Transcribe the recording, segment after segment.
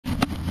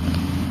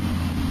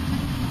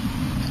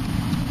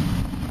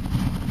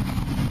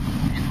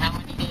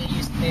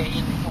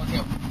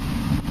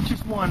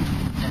one.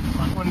 Just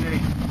one One day.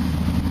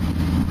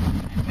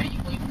 Where you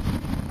going?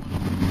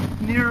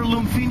 Near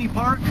Lumpini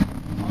Park.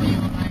 Oh, you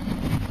like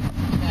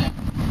there?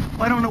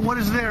 I don't know what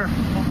is there.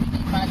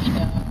 Lumpini Park in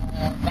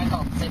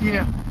Bangkok city.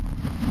 Yeah.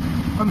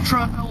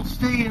 I'll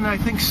stay in, I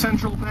think,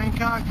 central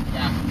Bangkok.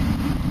 Yeah.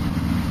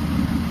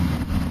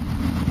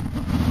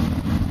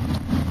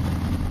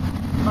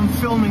 I'm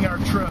filming our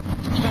trip.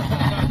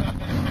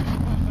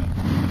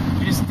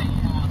 You stay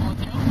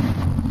hotel?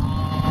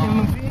 In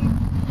Lumpini?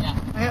 Yeah.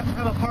 I have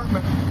an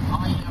apartment.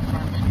 Oh, you have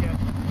apartment. Yeah.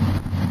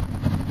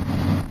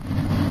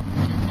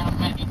 You come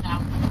many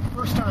times?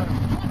 First time.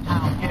 One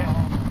time. Yeah. Oh.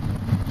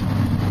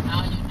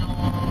 Now you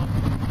know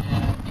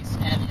this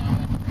area.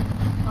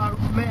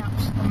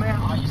 Maps. A map.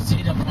 Oh, you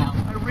see the map.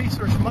 I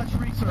research, much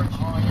research.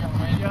 Oh, yeah,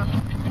 very Yeah.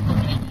 good.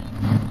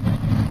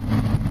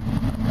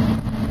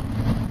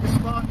 It's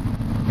about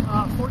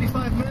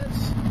 45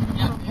 minutes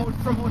Yeah.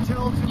 from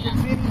hotel to Yeah.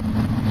 Lumpini.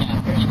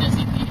 Yeah, in the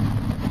city.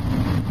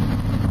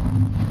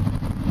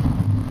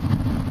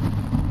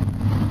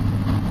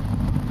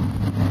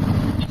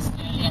 This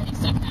area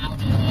is about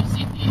the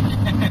city.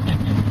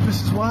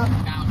 This is what?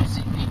 Now the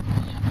city.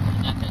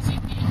 Yeah, not the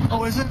city.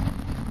 Oh, is it?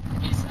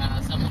 It's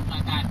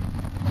Suvarnambhumi.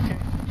 Okay.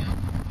 Yeah.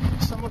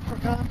 Samut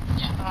Prakan?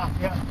 Yeah. Ah,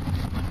 yeah.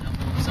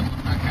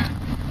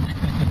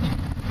 Suvarnambhumi.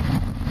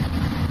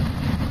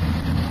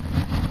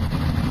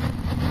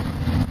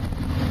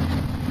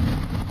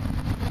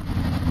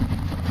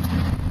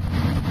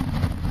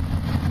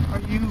 Are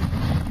you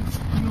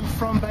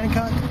from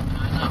Bangkok? No, I'm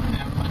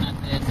one of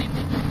the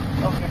city.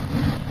 Okay.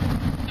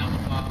 I'm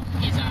from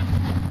Isan.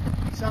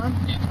 Isan?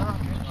 Yeah. Ah,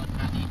 okay. Udon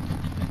Thani.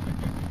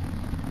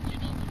 You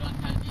know Udon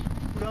Thani?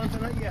 Udon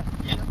tonight? Yeah.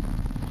 Yeah.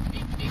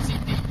 Big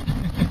city.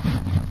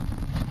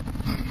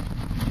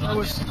 I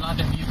was- A lot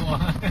of people.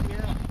 Yeah.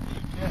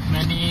 Yeah.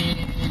 Many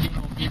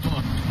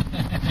people.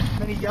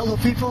 Many yellow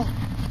people?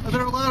 Are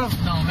there a lot of?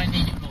 No,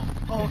 many people.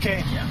 Oh,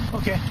 okay. Yeah.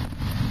 Okay.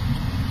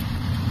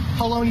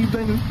 How long you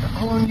been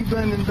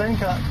in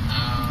Bangkok?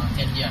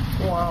 10 years.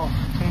 Wow.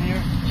 10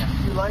 years? Yeah.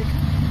 You like?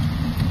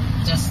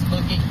 Just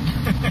working.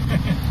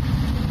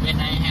 When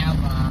I have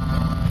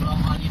a long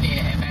holiday,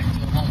 I back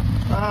to home.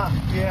 Ah,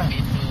 yeah.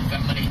 Meet to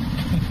family.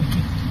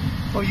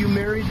 Oh, you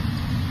married?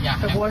 Yeah.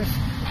 Have wife?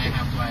 I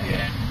have wife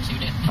Yeah. and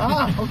children.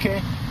 Ah,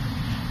 okay.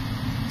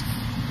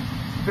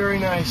 Very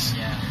nice.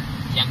 Yeah.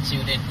 Young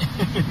children.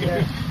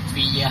 Yeah.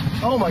 3 years.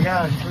 Oh my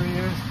God, 3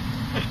 years.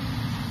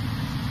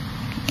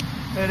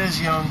 That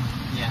is young.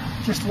 Yeah.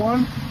 Just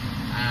one?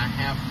 I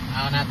have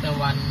another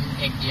one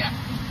 8 years.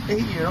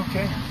 8 year,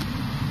 okay.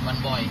 One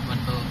boy, one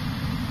girl.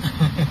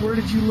 Where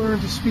did you learn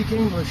to speak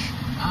English?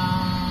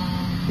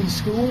 In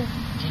school?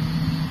 In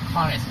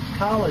college.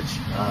 College?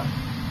 Ah,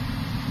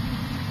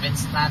 When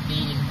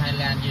study in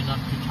Thailand, you're not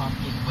to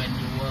talking. When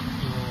you work,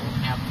 you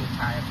have to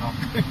try to talk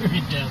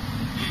with the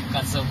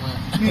customer.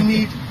 you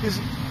need,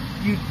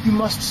 you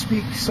must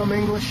speak some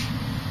English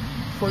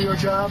for your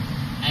job?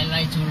 I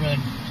like to learn.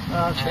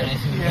 I Okay, like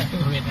to yeah.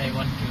 learn. When I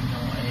want to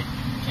know, I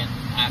can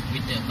ask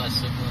with the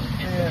customer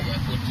and Yeah. be a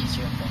good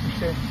teacher for me.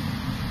 Okay,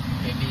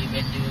 Maybe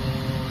when you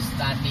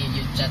study,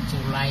 you just to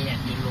lie and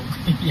you look.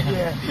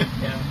 Yeah.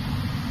 Yeah.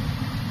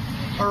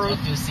 You Or-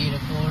 just to see the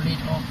police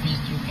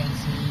office, you can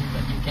see,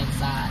 but you can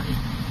study.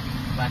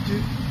 But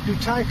do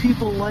Thai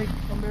people like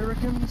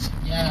Americans?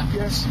 yeah.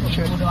 Yes, In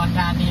okay. Udon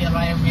Thani,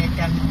 like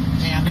American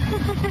man.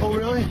 Oh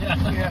really? Yeah.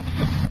 Yeah.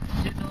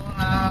 You know,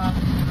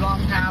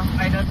 long time,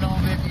 I don't know,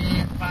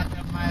 maybe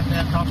father,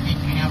 mother talking,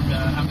 we have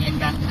the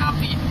American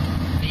army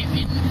live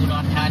in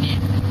Udon Thani.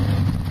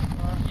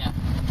 Yeah.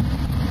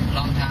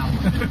 Long time.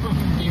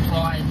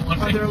 Before I born.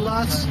 Are there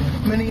lots,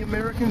 many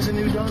Americans in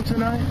Udon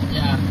tonight?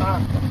 Yeah.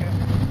 Ah, okay.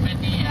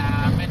 Many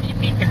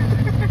big.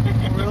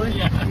 Oh, really?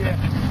 Yeah.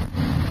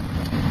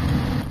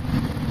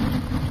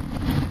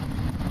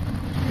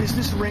 Is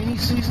this rainy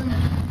season?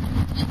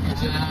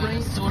 Is it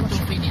rain? Soon to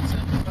finish.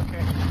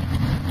 Okay.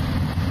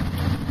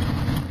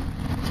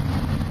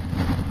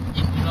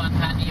 In Udon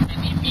Thani,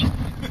 many big.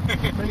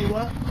 Many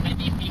what?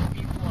 Many big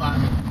people are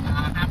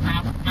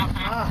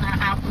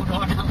half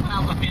Udon,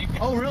 half American.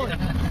 Oh, really?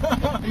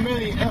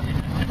 Many. Yeah.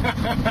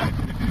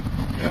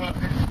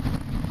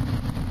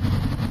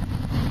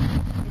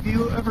 Have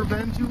you ever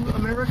been to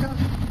America?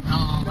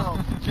 No. No.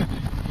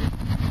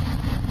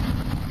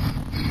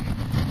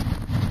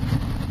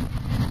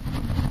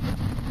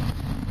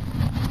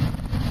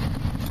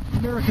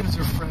 Americans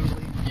are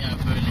friendly. Yeah,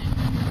 really.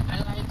 I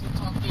like to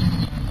talk in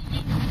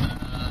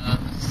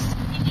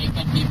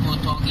American people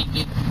talk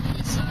English.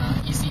 It's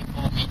easy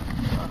for me.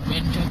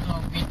 When to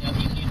talk with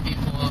English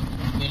people,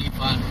 very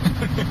fun.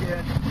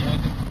 Yeah. Yeah.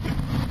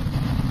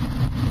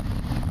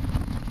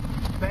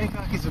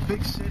 Bangkok is a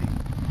big city.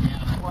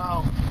 Yeah.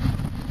 Wow.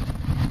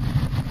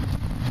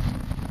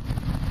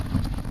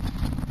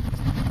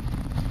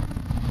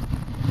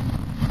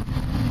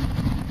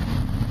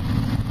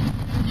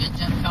 You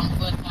just come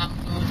first time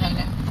to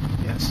Thailand?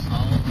 Yes.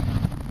 Oh,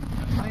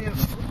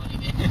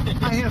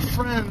 I have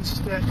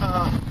friends that in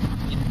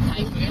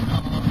Thai friend or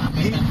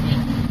American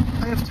friend?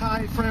 I have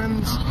Thai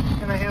friends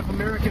and I have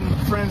American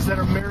friends that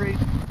are married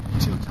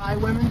to Thai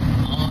women.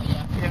 Oh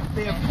yeah. Yeah,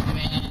 they have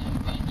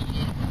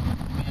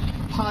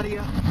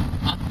Pattaya.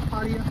 Huh?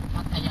 Pattaya.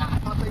 Pattaya.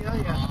 Pattaya,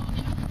 yeah. Oh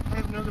yeah. I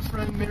have another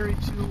friend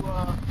married to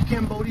a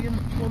Cambodian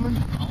woman.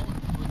 Oh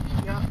good.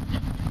 Yeah.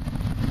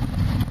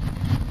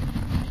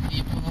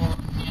 People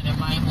near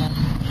my home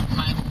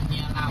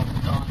near Lao,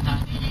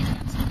 they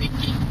can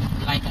speaking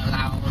like a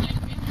Lao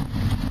language.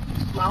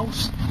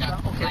 Laos? Yeah,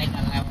 Okay. like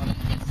a Lao language.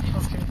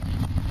 Okay.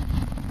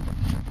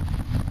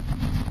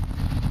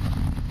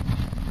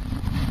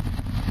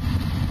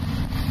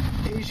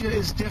 Asia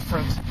is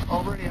different.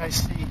 Already I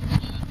see.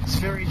 Yeah. It's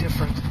very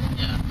different.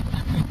 Yeah.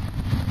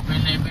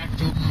 When I back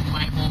to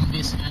my home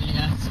this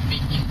area,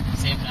 speaking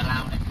same the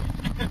Lao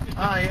language.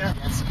 Ah, yeah.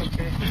 Yes.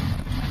 Okay.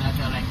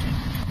 Another language.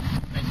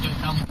 When you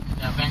come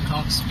to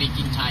Bangkok,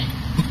 speaking Thai.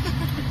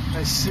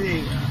 I see.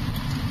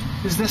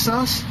 Yeah. Is this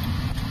us?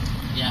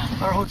 Yeah.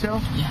 Our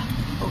hotel? Yeah.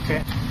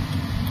 Okay.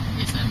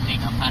 It's a big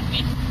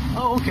apartment.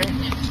 Oh, okay.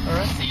 Yeah. All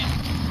right. Same.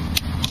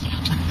 Yeah.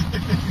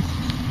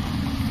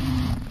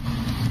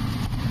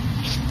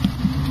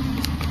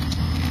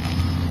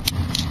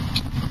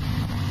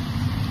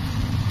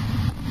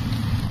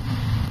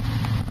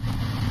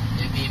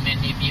 Maybe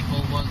many people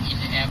work in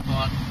the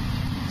airport,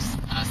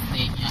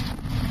 stay here.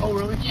 Oh,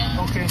 really? Yeah.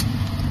 Okay.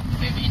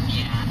 Maybe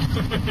near.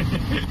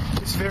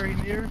 It's very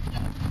near?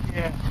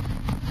 Yeah.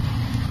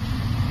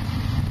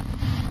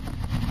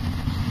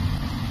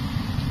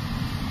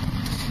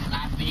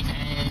 Last week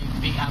I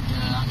pick up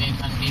the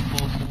American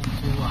people move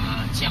to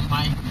Chiang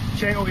Mai.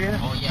 Oh, yeah?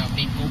 Oh yeah,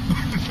 big group.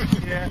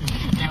 Yeah.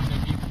 Tell the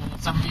people,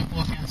 some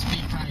people can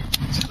speak Thai.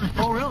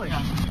 Oh, really?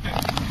 Yeah.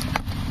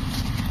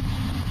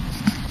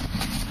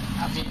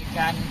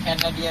 American,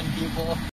 Canadian people.